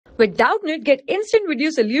With Doubtnut, get instant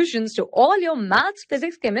video solutions to all your maths,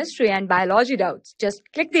 physics, chemistry, and biology doubts. Just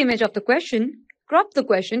click the image of the question, crop the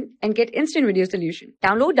question, and get instant video solution.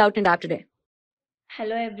 Download Doubtnut app today.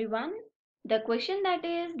 Hello everyone. The question that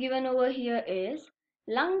is given over here is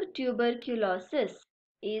lung tuberculosis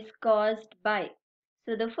is caused by.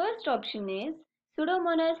 So the first option is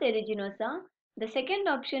Pseudomonas aeruginosa. The second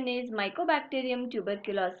option is Mycobacterium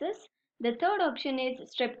tuberculosis. The third option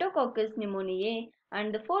is Streptococcus pneumoniae,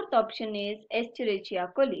 and the fourth option is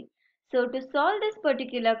Escherichia coli. So to solve this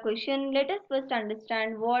particular question, let us first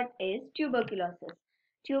understand what is tuberculosis.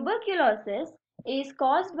 Tuberculosis is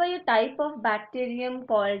caused by a type of bacterium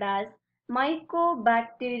called as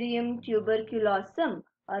Mycobacterium tuberculosum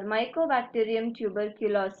or Mycobacterium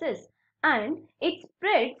tuberculosis, and it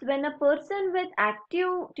spreads when a person with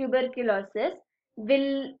active tuberculosis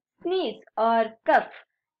will sneeze or cough.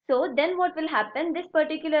 So then what will happen? This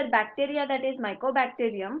particular bacteria, that is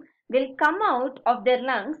Mycobacterium, will come out of their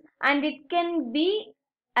lungs and it can be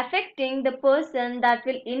affecting the person that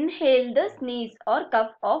will inhale the sneeze or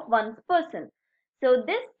cough of one person. So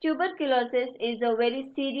this tuberculosis is a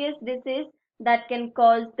very serious disease that can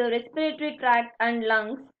cause the respiratory tract and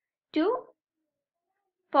lungs to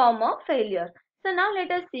form a failure. So now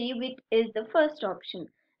let us see which is the first option.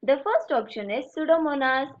 The first option is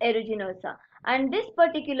Pseudomonas aeruginosa, and this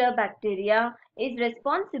particular bacteria is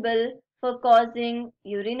responsible for causing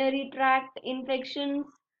urinary tract infections,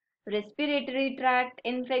 respiratory tract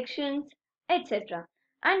infections, etc.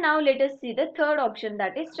 And now let us see the third option,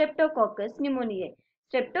 that is Streptococcus pneumoniae.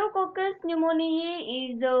 Streptococcus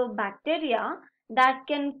pneumoniae is a bacteria that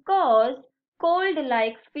can cause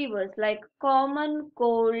cold-like fevers, like common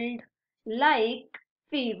cold-like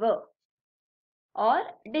fever or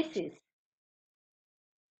disease.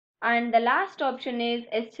 And the last option is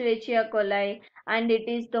Escherichia coli, and it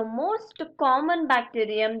is the most common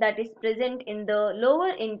bacterium that is present in the lower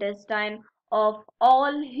intestine of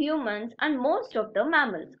all humans and most of the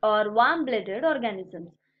mammals or warm-blooded organisms.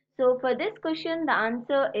 So for this question, the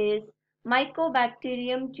answer is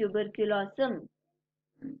Mycobacterium tuberculosum.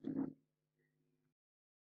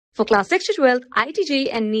 For class 6 to 12, IIT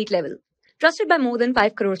JEE and NEET level. Trusted by more than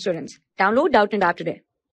 5 crore students. Download Doubtnut app today.